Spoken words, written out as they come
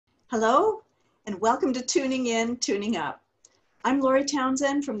Hello, and welcome to Tuning In, Tuning Up. I'm Laurie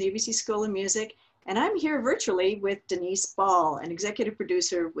Townsend from the ABC School of Music, and I'm here virtually with Denise Ball, an executive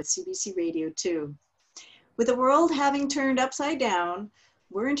producer with CBC Radio 2. With the world having turned upside down,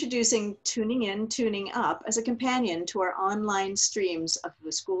 we're introducing Tuning In, Tuning Up as a companion to our online streams of the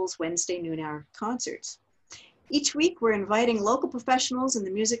school's Wednesday noon hour concerts. Each week, we're inviting local professionals in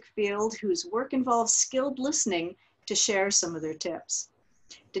the music field whose work involves skilled listening to share some of their tips.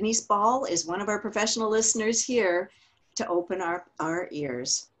 Denise Ball is one of our professional listeners here to open our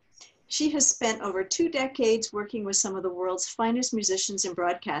ears. She has spent over 2 decades working with some of the world's finest musicians and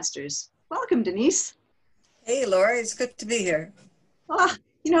broadcasters. Welcome, Denise. Hey, Laura, it's good to be here. Ah,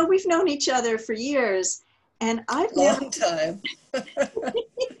 you know, we've known each other for years, and I've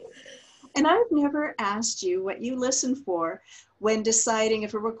never asked you what you listen for when deciding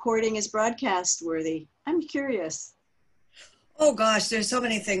if a recording is broadcast worthy. I'm curious. Oh gosh, there's so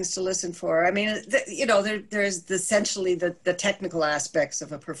many things to listen for. I mean, there's essentially the technical aspects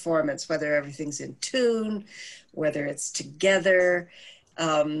of a performance, whether everything's in tune, whether it's together,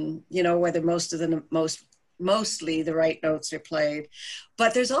 whether mostly the right notes are played.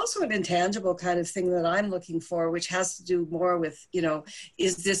 But there's also an intangible kind of thing that I'm looking for, which has to do more with,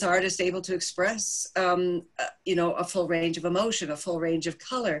 is this artist able to express, a full range of emotion, a full range of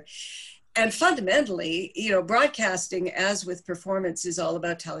color? And fundamentally, broadcasting, as with performance, is all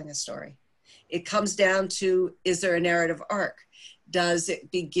about telling a story. It comes down to, is there a narrative arc? Does it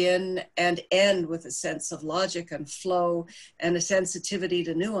begin and end with a sense of logic and flow and a sensitivity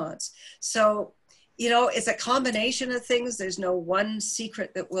to nuance? So, it's a combination of things. There's no one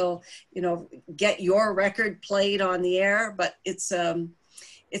secret that will, get your record played on the air, but it's a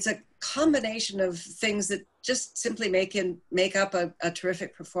combination of things that just simply make up a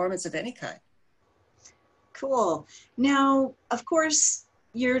terrific performance of any kind. Cool. Now, of course,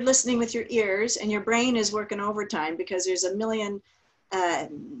 you're listening with your ears and your brain is working overtime because there's a million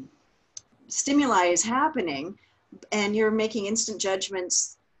stimuli is happening and you're making instant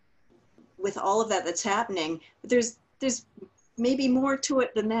judgments with all of that that's happening. But there's maybe more to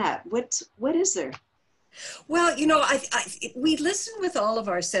it than that. What is there? Well, we listen with all of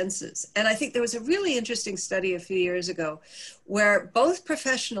our senses. And I think there was a really interesting study a few years ago where both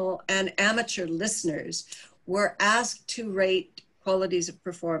professional and amateur listeners were asked to rate qualities of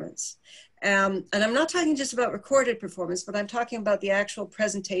performance. And I'm not talking just about recorded performance, but I'm talking about the actual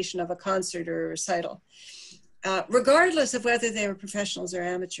presentation of a concert or a recital. Regardless of whether they were professionals or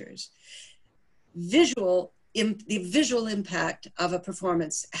amateurs, the visual impact of a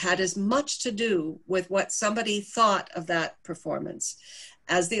performance had as much to do with what somebody thought of that performance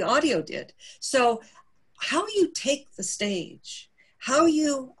as the audio did. So how you take the stage, how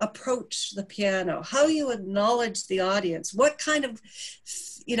you approach the piano, how you acknowledge the audience, what kind of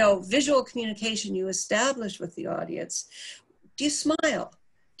visual communication you establish with the audience. Do you smile?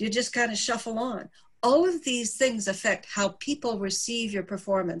 Do you just kind of shuffle on? All of these things affect how people receive your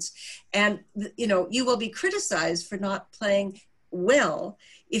performance. And, you will be criticized for not playing well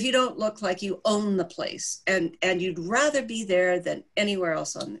if you don't look like you own the place and you'd rather be there than anywhere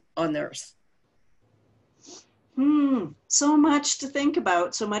else on earth. So much to think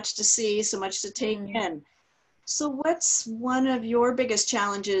about, so much to see, so much to take in. So what's one of your biggest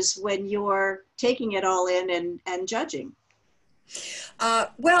challenges when you're taking it all in and judging?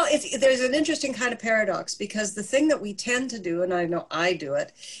 Well, there's an interesting kind of paradox because the thing that we tend to do, and I know I do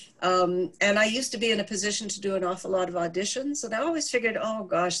it, and I used to be in a position to do an awful lot of auditions, and I always figured, oh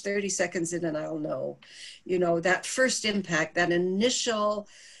gosh, 30 seconds in and I'll know. That first impact, that initial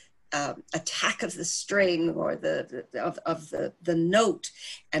attack of the string or the note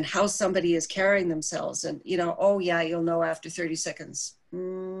and how somebody is carrying themselves, and oh yeah, you'll know after 30 seconds.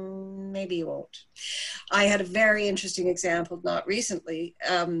 Maybe you won't. I had a very interesting example, not recently,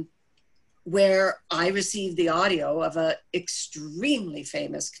 where I received the audio of an extremely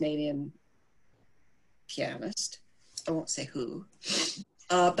famous Canadian pianist. I won't say who,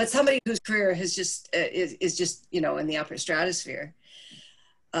 but somebody whose career has is just in the upper stratosphere.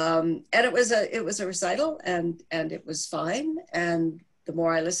 And it was a recital, and it was fine. And the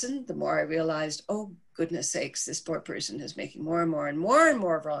more I listened, the more I realized, oh goodness sakes, this poor person is making more and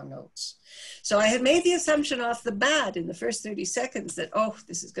more wrong notes. So I had made the assumption off the bat in the first 30 seconds that, oh,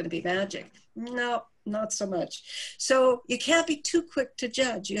 this is going to be magic. No, not so much. So you can't be too quick to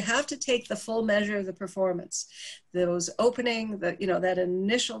judge. You have to take the full measure of the performance, those opening, that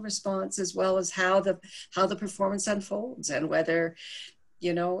initial response, as well as how the performance unfolds, and whether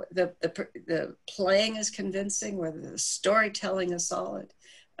the playing is convincing, whether the storytelling is solid.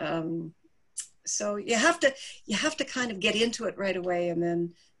 So you have to kind of get into it right away, and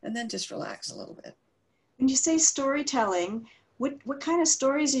then just relax a little bit. When you say storytelling, what kind of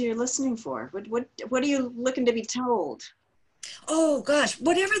stories are you listening for? What are you looking to be told? Oh gosh,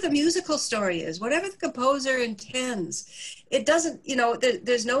 whatever the musical story is, whatever the composer intends, it doesn't,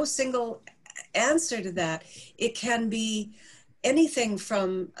 there's no single answer to that. It can be anything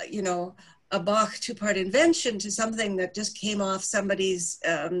from, a Bach two-part invention to something that just came off somebody's,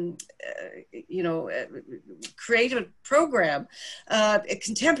 creative program,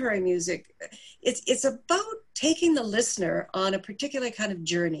 contemporary music. It's about taking the listener on a particular kind of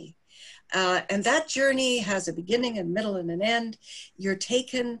journey. And that journey has a beginning, a middle, and an end. You're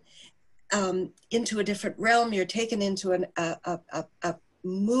taken into a different realm. You're taken into a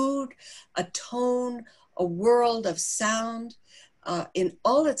mood, a tone, a world of sound in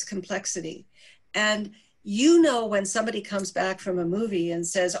all its complexity. And when somebody comes back from a movie and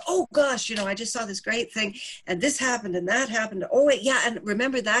says, oh gosh, I just saw this great thing, and this happened and that happened. Oh wait, yeah, and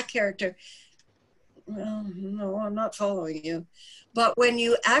remember that character? Well, no, I'm not following you. But when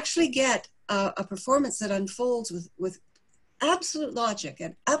you actually get a performance that unfolds with absolute logic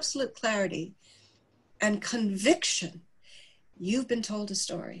and absolute clarity and conviction, you've been told a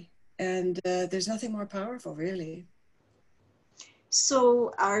story. And there's nothing more powerful, really.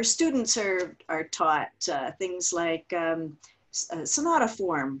 So our students are taught things like sonata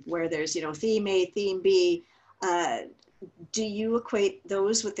form, where there's, theme A, theme B. Do you equate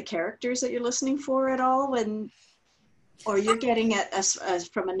those with the characters that you're listening for at all, or you're getting it as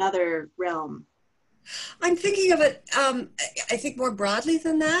from another realm? I'm thinking of it, I think more broadly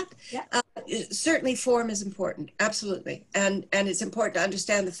than that. Yeah. Certainly form is important, absolutely. And it's important to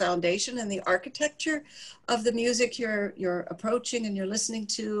understand the foundation and the architecture of the music you're approaching and you're listening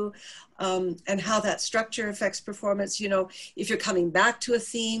to, and how that structure affects performance. If you're coming back to a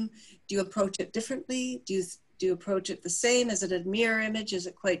theme, do you approach it differently? Do you approach it the same? Is it a mirror image? Is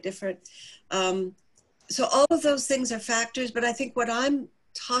it quite different? So all of those things are factors, but I think what I'm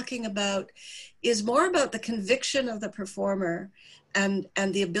talking about is more about the conviction of the performer and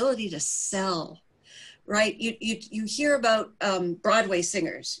the ability to sell, right? You hear about Broadway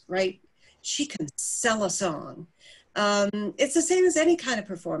singers, right? She can sell a song. It's the same as any kind of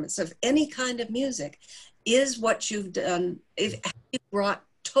performance of any kind of music. Is what you've done, have you brought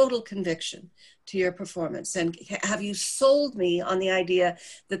total conviction to your performance, and have you sold me on the idea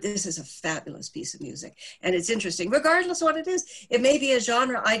that this is a fabulous piece of music? And it's interesting, regardless of what it is. It may be a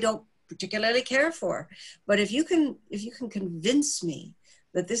genre I don't particularly care for, but if you can convince me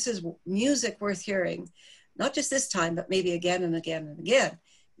that this is music worth hearing, not just this time, but maybe again and again and again,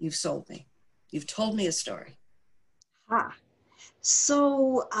 you've sold me. You've told me a story.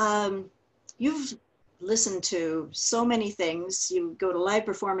 So you've listened to so many things. You go to live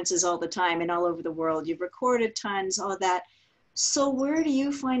performances all the time and all over the world. You've recorded tons, all that. So where do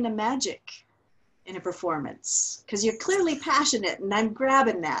you find the magic in a performance? Because you're clearly passionate, and I'm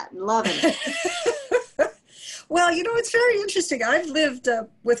grabbing that and loving it. Well, it's very interesting. I've lived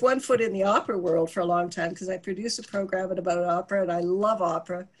with one foot in the opera world for a long time because I produce a program about opera, and I love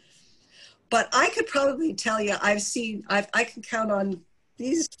opera. But I could probably tell you, I can count on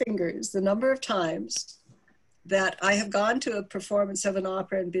these fingers the number of times that I have gone to a performance of an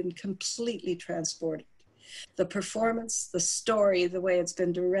opera and been completely transported. The performance, the story, the way it's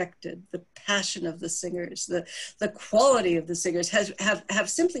been directed, the passion of the singers, the quality of the singers have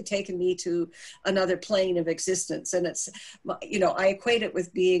simply taken me to another plane of existence. And it's, I equate it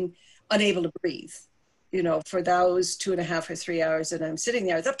with being unable to breathe, for those 2.5 or 3 hours that I'm sitting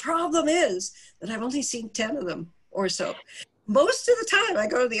there. The problem is that I've only seen 10 of them or so. Most of the time I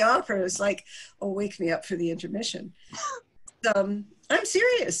go to the opera, it's like, oh, wake me up for the intermission. I'm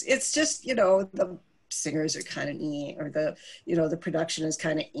serious. It's just, the singers are kind of or the production is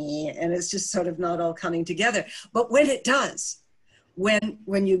kind of and it's just sort of not all coming together. But when it does,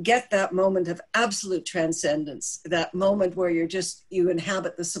 when you get that moment of absolute transcendence, that moment where you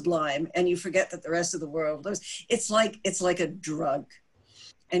inhabit the sublime and you forget that the rest of the world lives, it's like a drug.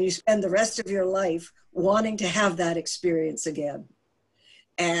 And you spend the rest of your life wanting to have that experience again.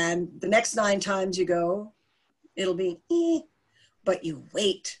 And the next 9 times you go, it'll be, but you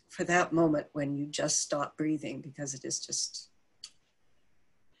wait for that moment when you just stop breathing, because it is just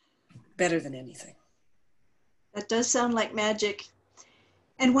better than anything. That does sound like magic,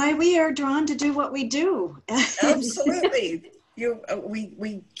 and why we are drawn to do what we do. Absolutely.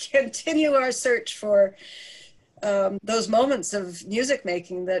 We continue our search for those moments of music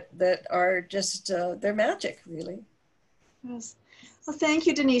making that are just, they're magic, really. Yes. Well, thank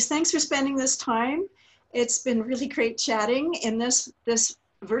you, Denise. Thanks for spending this time. It's been really great chatting in this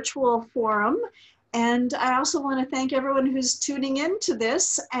virtual forum. And I also want to thank everyone who's tuning in to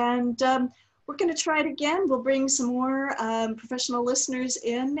this. And we're going to try it again. We'll bring some more professional listeners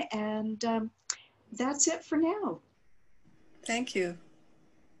in. And that's it for now. Thank you.